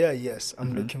to be here, yes,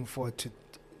 I'm looking forward to,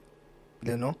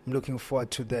 I'm looking forward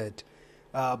to that.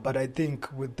 But I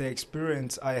think with the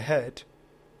experience I had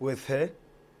with her,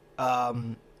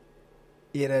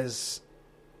 it has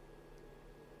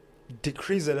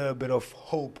decreased a little bit of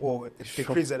hope, or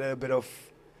decreased a little bit of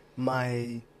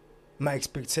my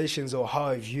expectations, or how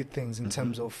I view things in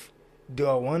terms of, do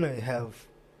I want to have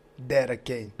that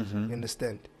again? You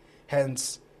understand?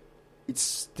 Hence,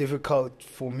 it's difficult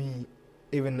for me,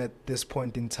 even at this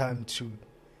point in time, to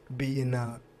be in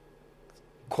a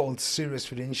called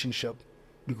serious relationship,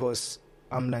 because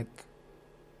I'm like,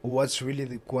 what's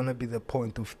really gonna be the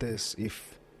point of this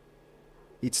if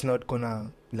it's not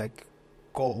gonna like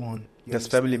go on? Does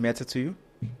family matter to you?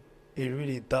 It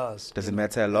really does. Does it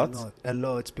matter a lot? A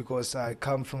lot, because I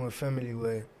come from a family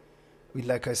where,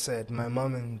 like I said, my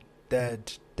mom and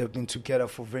dad, they've been together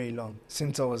for very long,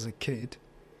 since I was a kid,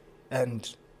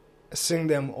 and seeing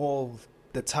them all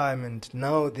the time, and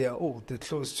now they're old, they're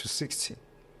close to 60,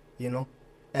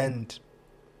 and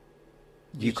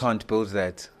you can't build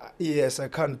that. Yes, I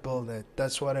can't build that.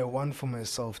 That's what I want for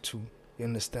myself too. You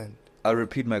understand? I'll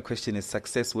repeat my question. Is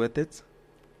success worth it?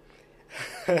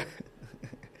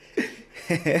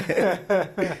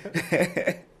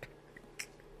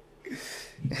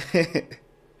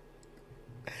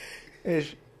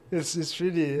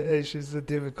 It's a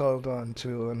difficult one, to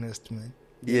be honest, man.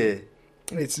 Yeah.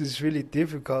 It's really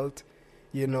difficult,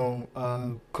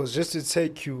 because just to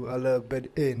take you a little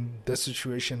bit in the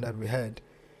situation that we had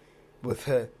with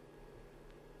her,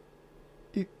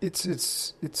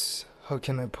 it's how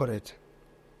can I put it?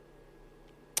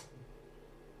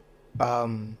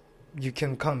 You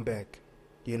can come back,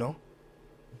 to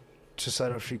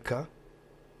South Africa,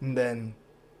 and then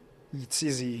it's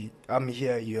easy. I'm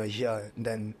here, you're here, and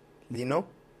then,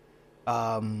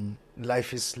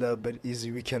 life is a little bit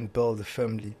easy. We can build a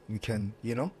family. We can,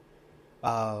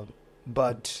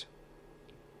 but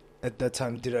at that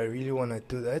time, did I really want to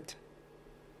do that?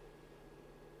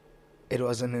 It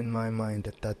wasn't in my mind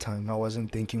at that time. I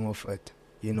wasn't thinking of it,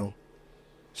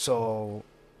 So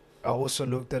I also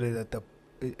looked at it at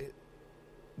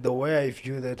the way I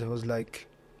viewed it was like,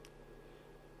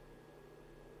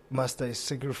 must I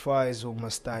sacrifice or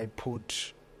must I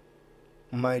put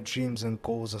my dreams and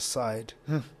goals aside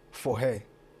for her?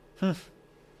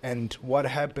 And what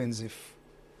happens if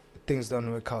things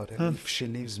don't work out and if she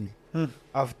leaves me?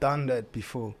 I've done that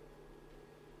before.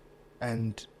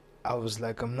 And I was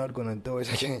like, I'm not going to do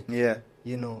it again. Yeah.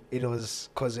 It was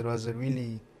because it was a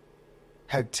really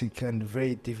hectic and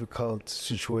very difficult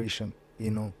situation,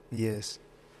 yes.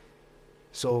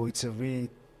 So it's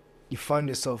you find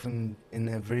yourself in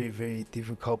a very, very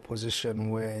difficult position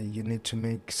where you need to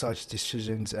make such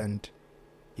decisions and,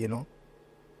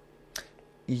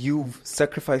 You've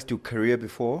sacrificed your career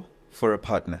before for a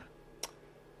partner?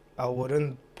 I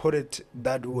wouldn't put it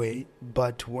that way,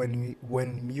 but when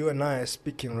you and I are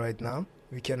speaking right now,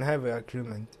 we can have an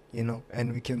agreement,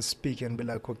 and we can speak and be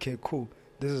like, okay, cool,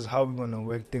 this is how we're going to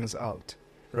work things out,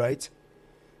 right?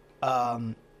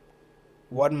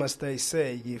 What must I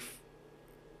say if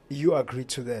you agree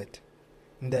to that,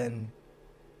 and then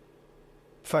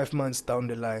 5 months down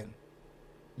the line,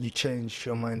 you change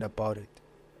your mind about it?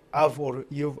 I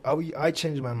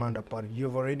changed my mind about it.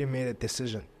 You've already made a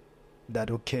decision that,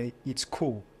 okay, it's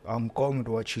cool, I'm going with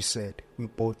what you said. We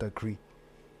both agree.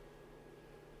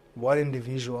 What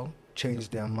individual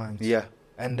changed their minds? Yeah.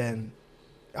 And then,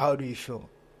 how do you feel?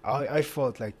 I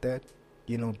felt like that,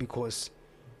 because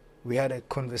we had a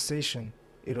conversation.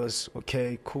 It was,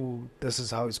 okay, cool, this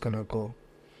is how it's going to go.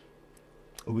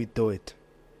 We do it,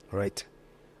 right?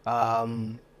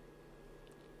 Time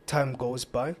goes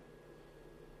by.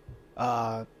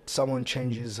 Someone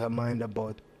changes her mind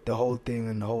about the whole thing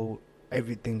and how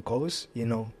everything goes,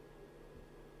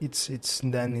 It's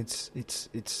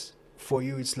for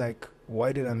you, it's like,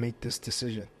 why did I make this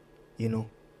decision?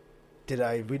 Did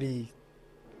I really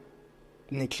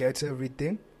neglect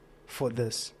everything for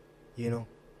this?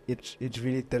 It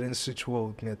really didn't sit well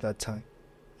with me at that time,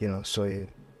 so yeah.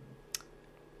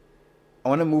 I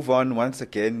want to move on once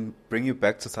again, bring you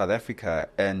back to South Africa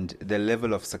and the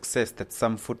level of success that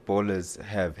some footballers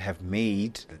have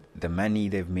made, the money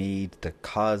they've made, the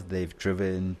cars they've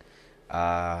driven,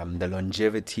 the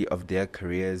longevity of their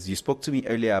careers. You spoke to me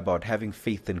earlier about having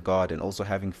faith in God and also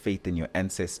having faith in your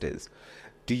ancestors.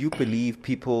 Do you believe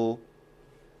people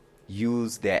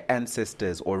use their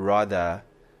ancestors, or rather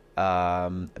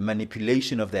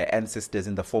manipulation of their ancestors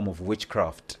in the form of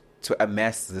witchcraft to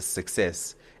amass this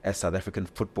success as South African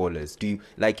footballers? Do you,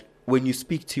 like, when you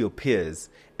speak to your peers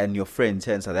and your friends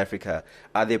here in South Africa,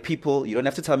 are there people, you don't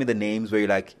have to tell me the names, where you're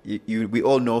like, we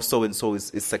all know so-and-so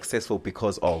is successful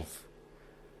because of?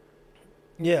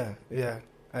 Yeah.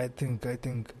 I think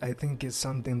it's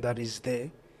something that is there,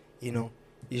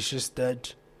 It's just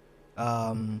that,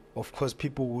 of course,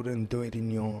 people wouldn't do it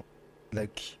in your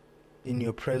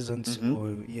presence,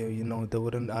 or they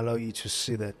wouldn't allow you to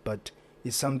see that. But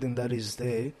it's something that is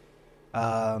there.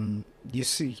 You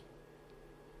see,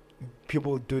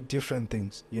 people do different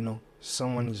things.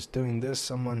 Someone is doing this,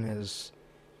 someone is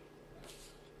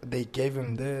they gave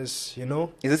him this, you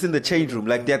know. Is this in the change room?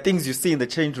 Like there are things you see in the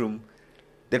change room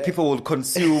that people will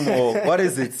consume, or what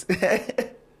is it?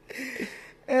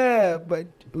 Yeah, but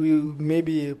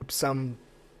maybe some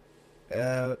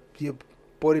your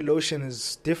body lotion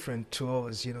is different to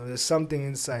ours. You know, there's something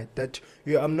inside that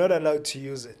I'm not allowed to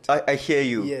use it. I hear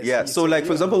you. Yes, yeah. So like,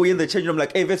 for example, we're in the change room,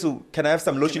 like, hey, Vesu, can I have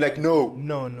some lotion? Like, no.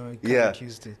 No, you can't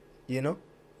use it. You know,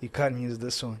 you can't use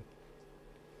this one.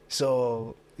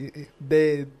 So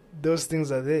those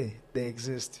things are there. They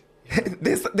exist.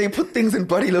 They put things in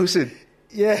body lotion.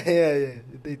 Yeah,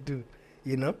 they do.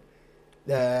 You know,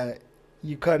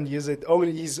 you can't use it.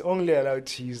 He's only allowed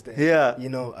to use that. Yeah. You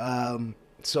know,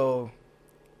 so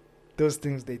those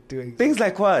things they do exist. Things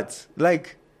like what?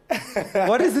 Like,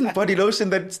 what is in body lotion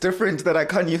that's different that I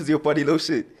can't use your body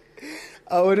lotion?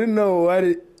 I wouldn't know what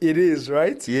it is,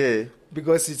 right? Yeah.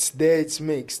 Because it's there, it's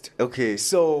mixed. Okay.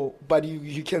 So, but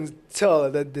you can tell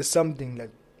that there's something like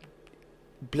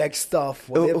black stuff,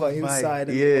 whatever inside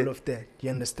and all of that. You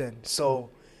understand? So,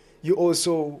 you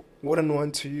also wouldn't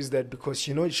want to use that because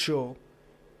you're not sure,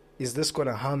 is this going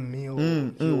to harm me? Or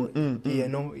you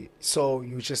know? So,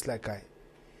 you're just like,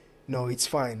 no, it's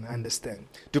fine. I understand.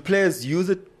 Do players use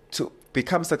it to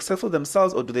become successful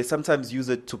themselves, or do they sometimes use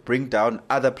it to bring down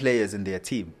other players in their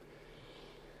team?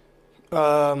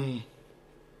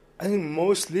 I think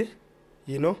mostly,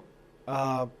 you know,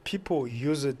 people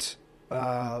use it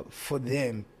for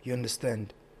them, you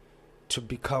understand, to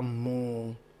become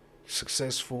more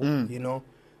successful, you know.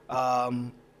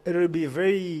 It'll be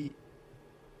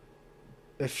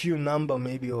a few number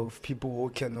maybe of people who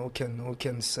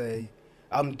can say,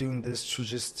 I'm doing this to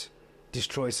just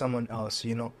destroy someone else,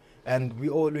 you know. And we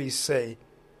always say,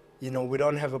 you know, we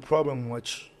don't have a problem with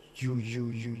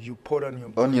you put on your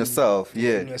body, on yourself, on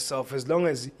yourself, as long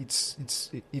as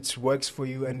it works for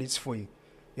you and it's for you.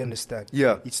 You understand?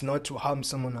 Yeah. It's not to harm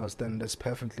someone else. Then that's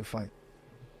perfectly fine.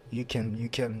 You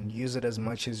can use it as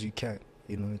much as you can.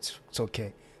 You know, it's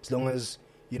okay as long as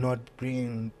you're not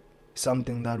bringing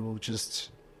something that will just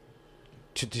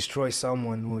to destroy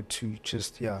someone or to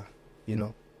just you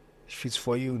know, if it's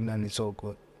for you, then it's all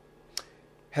good.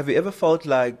 Have you ever felt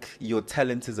like your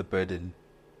talent is a burden?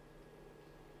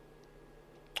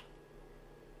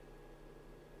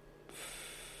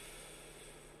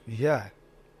 Yeah,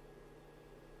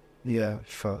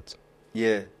 felt.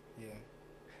 Yeah.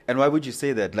 And why would you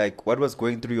say that? Like, what was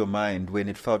going through your mind when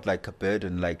it felt like a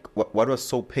burden? Like, what was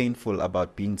so painful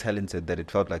about being talented that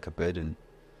it felt like a burden?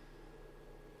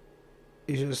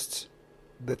 It's just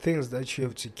the things that you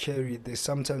have to carry, they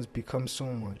sometimes become so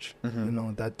much, you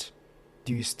know, that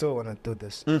do you still want to do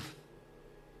this?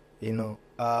 You know,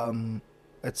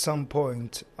 at some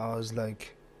point I was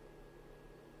like,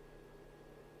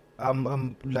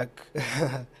 I'm like,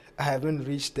 I haven't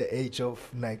reached the age of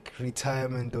like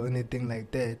retirement or anything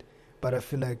like that, but I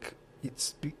feel like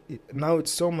now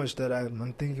it's so much that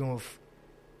I'm thinking of,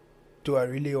 do I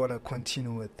really want to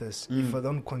continue with this? If I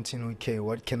don't continue, okay,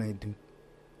 what can I do?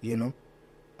 You know,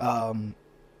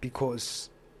 because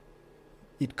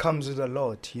it comes with a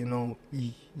lot, you know.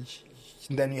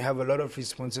 Then you have a lot of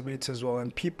responsibility as well,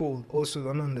 and people also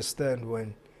don't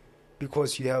understand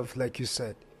because you have, like you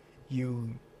said,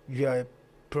 you are a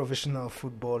professional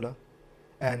footballer,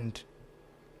 and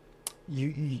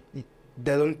they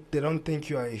don't think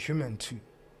you are a human too.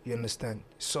 You understand?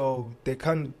 So they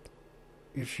can't.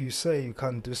 If you say you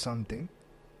can't do something,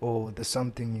 or there's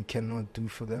something you cannot do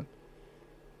for them,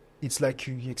 it's like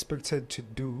you expected to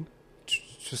do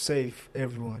to save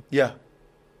everyone. Yeah,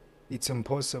 it's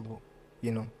impossible,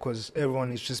 you know, because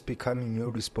everyone is just becoming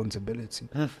your responsibility,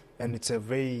 and it's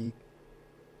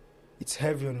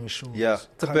heavy on your shoulders. Yeah,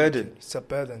 it's a burden. It's a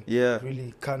burden. Yeah, you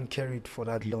really can't carry it for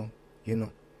that long, you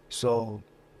know. So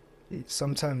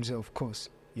sometimes, of course,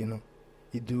 you know,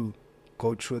 you do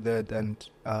go through that, and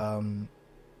I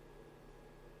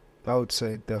would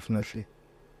say definitely.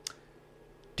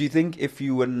 Do you think if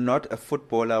you were not a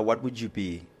footballer, what would you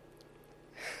be?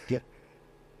 Yeah.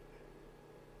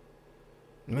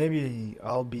 Maybe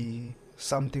I'll be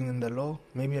something in the law,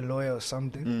 maybe a lawyer or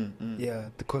something. Yeah,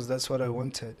 because that's what I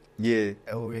wanted. Yeah.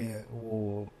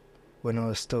 Or when I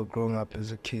was still growing up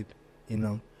as a kid, you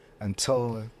know,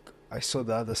 until I saw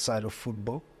the other side of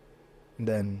football.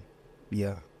 Then,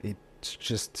 yeah, it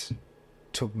just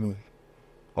took me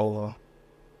over.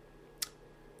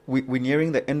 We're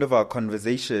nearing the end of our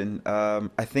conversation.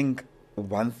 I think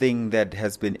one thing that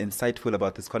has been insightful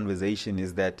about this conversation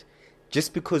is that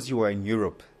just because you are in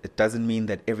Europe, it doesn't mean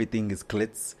that everything is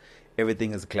glitz,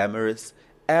 everything is glamorous,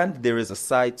 and there is a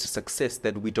side to success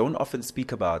that we don't often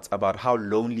speak about how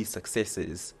lonely success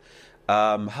is.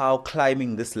 how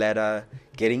climbing this ladder,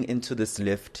 getting into this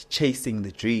lift, chasing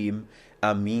the dream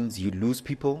means you lose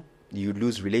people, you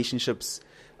lose relationships,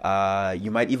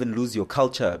 you might even lose your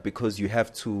culture because you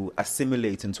have to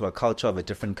assimilate into a culture of a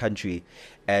different country,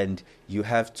 and you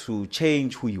have to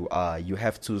change who you are. You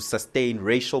have to sustain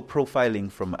racial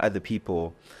profiling from other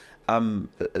people.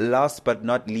 Last but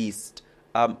not least,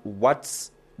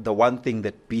 what's the one thing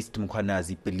that Beast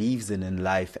Mkhwanazi believes in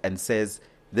life and says,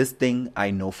 this thing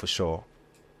I know for sure?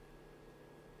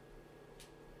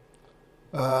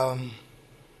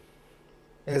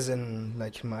 As in,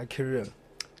 like, my career.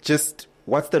 Just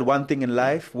what's that one thing in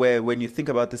life where when you think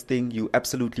about this thing, you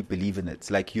absolutely believe in it?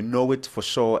 Like, you know it for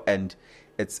sure, and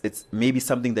it's maybe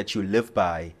something that you live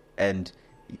by, and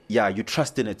yeah, you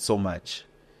trust in it so much.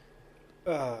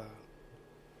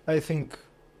 I think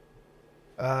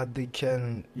they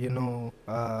can,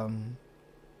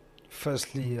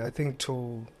 firstly, I think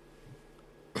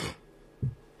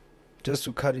just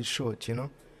to cut it short,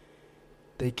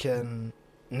 they can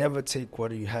never take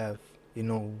what you have,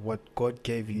 what God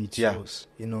gave you, it's yours.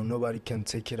 Nobody can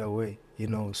take it away,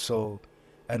 so,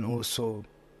 and also,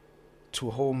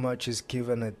 to whom much is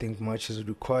given, I think much is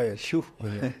required.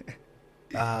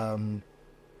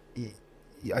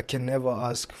 I can never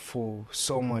ask for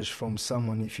so much from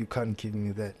someone if you can't give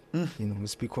me that.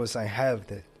 It's because I have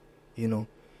that,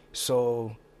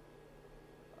 so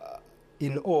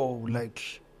in all,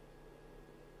 like,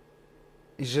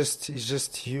 it's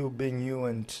just you being you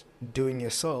and doing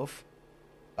yourself.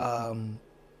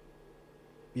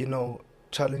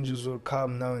 Challenges will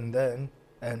come now and then,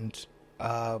 and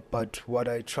but what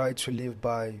I try to live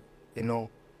by,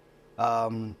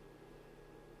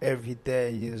 every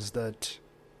day is that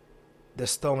the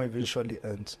storm eventually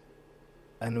ends,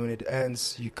 and when it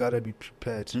ends, you gotta be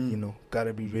prepared.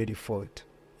 Gotta be ready for it.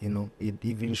 It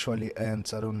eventually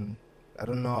ends. I don't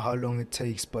know how long it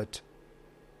takes, but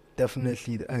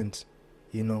definitely it ends.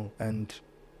 And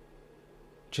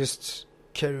just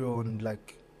carry on,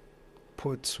 like,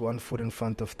 put one foot in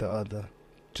front of the other,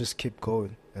 just keep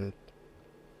going, and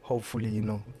hopefully,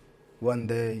 one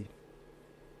day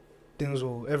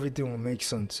everything will make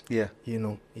sense.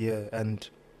 And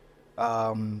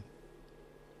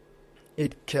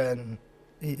it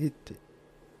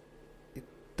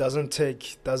doesn't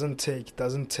take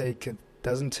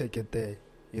a day,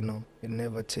 it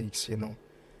never takes,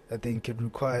 I think it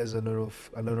requires a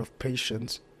lot of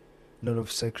patience, a lot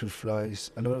of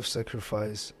sacrifice,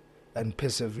 and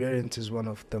perseverance is one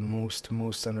of the most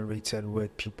underrated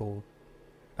word people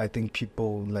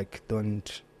like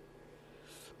don't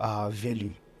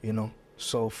value,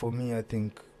 So for me, I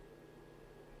think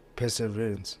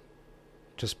perseverance,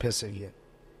 just persevere.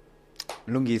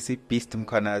 Lungisi Beast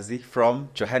Mkhwanazi, from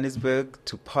Johannesburg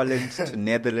to Poland to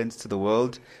Netherlands to the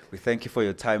world. We thank you for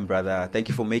your time, brother. Thank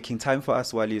you for making time for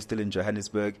us while you're still in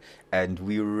Johannesburg. And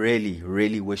we really,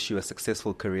 really wish you a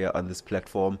successful career on this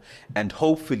platform. And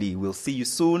hopefully we'll see you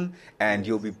soon and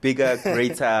you'll be bigger,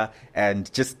 greater,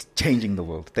 and just changing the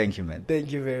world. Thank you, man.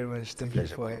 Thank you very much. Thank you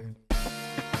for having me.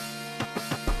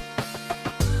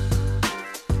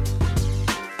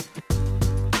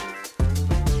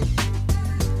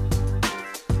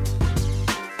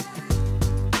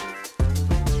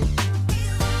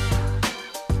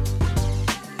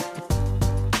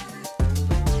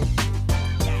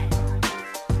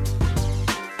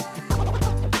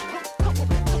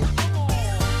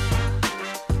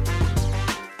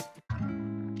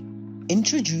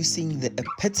 Introducing the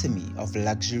epitome of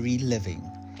luxury living.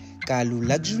 Kalu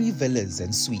Luxury Villas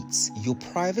and Suites, your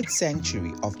private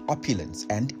sanctuary of opulence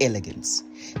and elegance.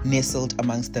 Nestled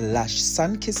amongst the lush,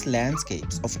 sun-kissed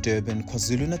landscapes of Durban,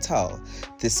 KwaZulu-Natal,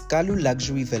 this Kalu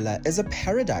Luxury Villa is a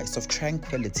paradise of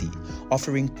tranquility,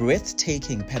 offering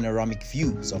breathtaking panoramic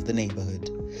views of the neighborhood.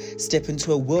 Step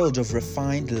into a world of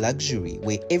refined luxury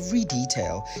where every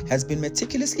detail has been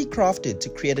meticulously crafted to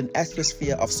create an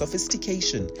atmosphere of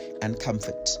sophistication and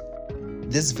comfort.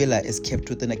 This villa is kept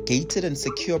within a gated and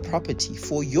secure property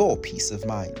for your peace of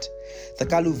mind. The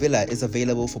Kalu Villa is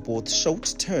available for both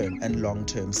short-term and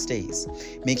long-term stays,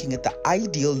 making it the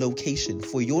ideal location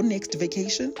for your next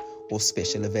vacation or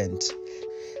special event.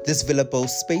 This villa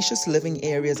boasts spacious living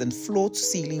areas and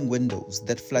floor-to-ceiling windows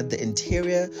that flood the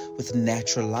interior with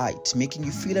natural light, making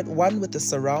you feel at one with the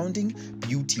surrounding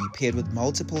beauty, paired with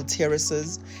multiple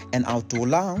terraces, an outdoor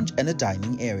lounge, and a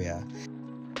dining area.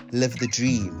 Live the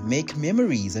dream, make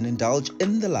memories, and indulge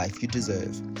in the life you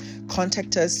deserve.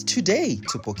 Contact us today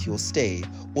to book your stay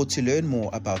or to learn more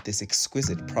about this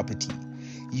exquisite property.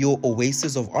 Your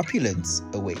oasis of opulence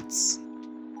awaits.